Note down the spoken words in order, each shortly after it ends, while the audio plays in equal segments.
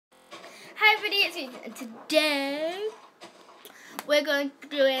guys, and today we're going to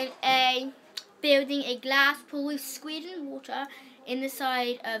be doing building a glass pool with squid and water in the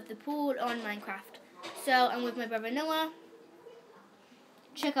side of the pool on Minecraft. So I'm with my brother Noah.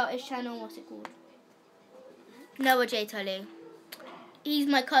 Check out his channel. What's it called? Noah J Tully. He's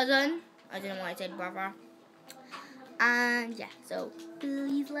my cousin. I don't know why I said brother. And yeah, so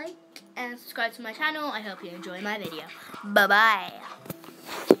please like and subscribe to my channel. I hope you enjoy my video. Bye bye.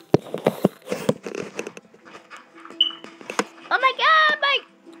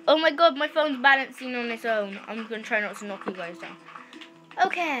 Oh my god, my phone's balancing on its own. I'm gonna try not to knock you guys down.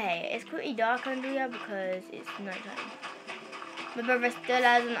 Okay, it's pretty dark under here because it's nighttime. My brother still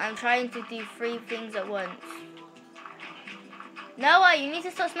hasn't. I'm trying to do 3 things at once. Noah, you need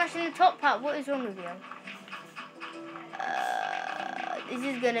to stop smashing the top part. What is wrong with you? This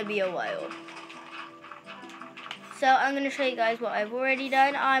is gonna be a while. So I'm gonna show you guys what I've already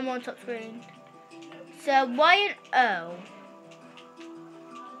done. I'm on top screen. So Y and O.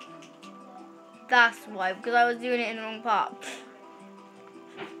 That's why, because I was doing it in the wrong part.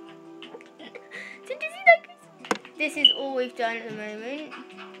 Did you see that? This is all we've done at the moment.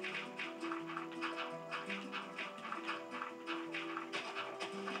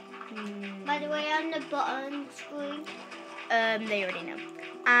 By the way, on the bottom screen. They already know.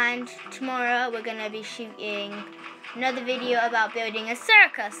 And tomorrow we're gonna be shooting another video about building a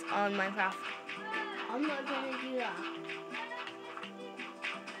circus on Minecraft. I'm not gonna do that.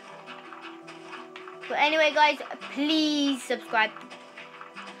 But anyway, guys, please subscribe.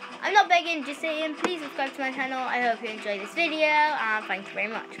 I'm not begging, just saying, please subscribe to my channel. I hope you enjoy this video, and thank you very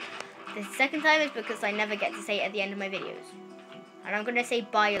much. The second time is because I never get to say it at the end of my videos. And I'm going to say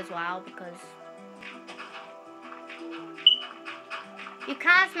bye as well, because you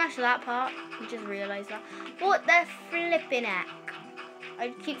can't smash that part. You just realised that. What the flipping heck?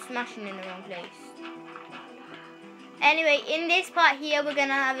 I keep smashing in the wrong place. Anyway, in this part here,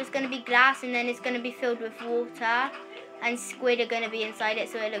 it's gonna be glass, and then it's gonna be filled with water, and squid are gonna be inside it,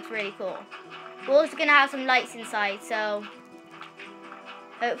 so it looks really cool. We're also gonna have some lights inside, so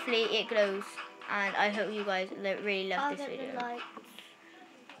hopefully it glows, and I hope you guys really love this video.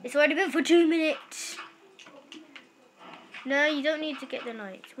 It's already been for 2 minutes. No, you don't need to get the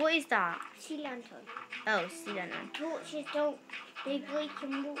lights. What is that? Sea lantern. Oh, sea lantern. Torches don't. They break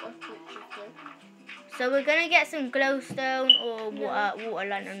in water. Torches do. So we're gonna get some glowstone or water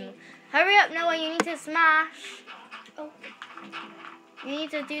lantern. Hurry up, Noah! You need to smash. Oh. You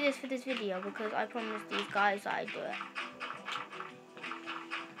need to do this for this video because I promised these guys that I'd do it.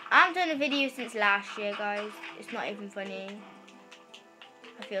 I haven't done a video since last year, guys. It's not even funny.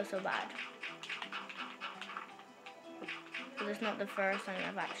 I feel so bad. Because it's not the first time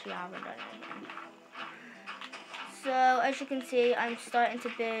I've actually haven't done anything. So as you can see, I'm starting to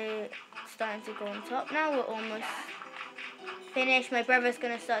go on top now. We're almost finished. My brother's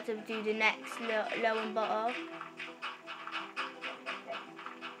gonna start to do the next low and bottom.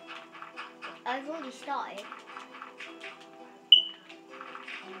 I've already started.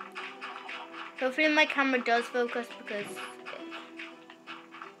 Hopefully my camera does focus because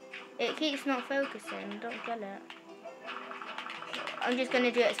it keeps not focusing. Don't get it. I'm just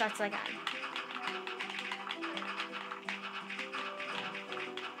gonna do it as fast as I can.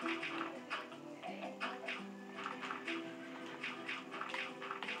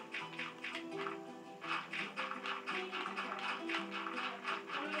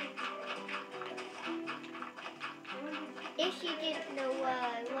 If you didn't know where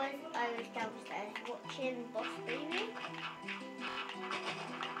I was downstairs watching Boss Baby.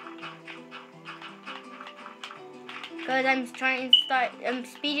 Guys, I'm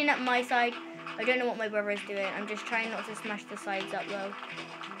speeding up my side. I don't know what my brother is doing. I'm just trying not to smash the sides up though.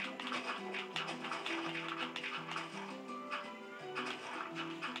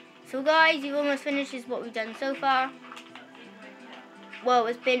 So guys, you've almost finished is what we've done so far. Well,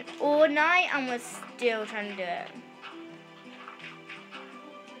 it's been all night and we're still trying to do it.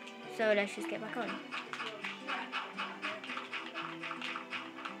 So let's just get back on.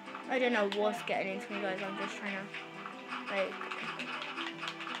 I don't know what's getting into me, guys. I'm just trying to, like...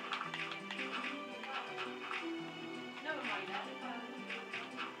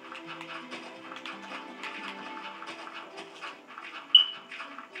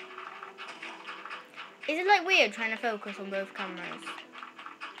 Is it like weird trying to focus on both cameras?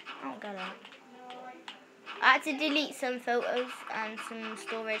 I don't get it. I had to delete some photos and some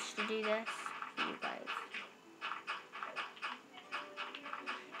storage to do this for you guys.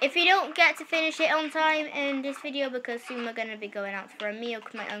 If you don't get to finish it on time in this video, because soon we're going to be going out for a meal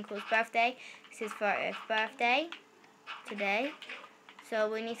for my uncle's birthday. It's his 30th birthday today.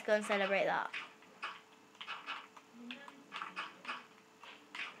 So we need to go and celebrate that.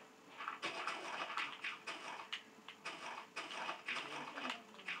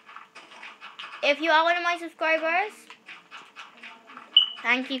 if you are one of my subscribers,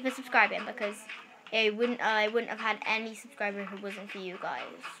 thank you for subscribing, because I wouldn't have had any subscribers if it wasn't for you guys.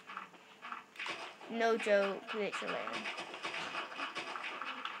 No joke, literally.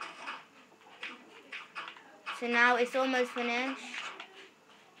 So now it's almost finished,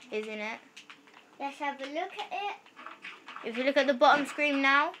 isn't it? Let's have a look at it. If you look at the bottom screen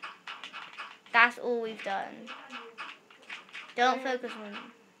now, that's all we've done. Don't focus on it.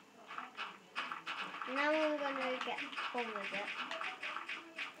 Now I'm gonna get on with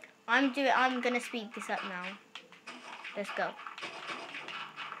it. I'm gonna speed this up now. Let's go.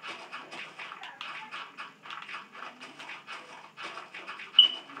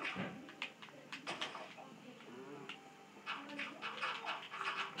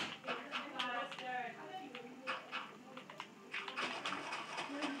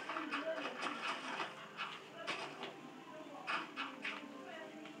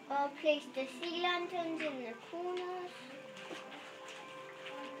 I'll place the sea lanterns in the corners.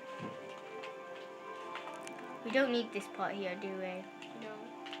 We don't need this part here, do we? No,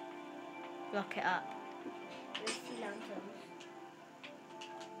 Lock it up. the sea lanterns.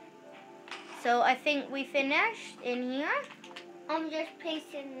 So I think we finished in here. I'm just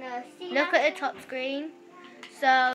placing the sea Look lanterns. at the top screen. So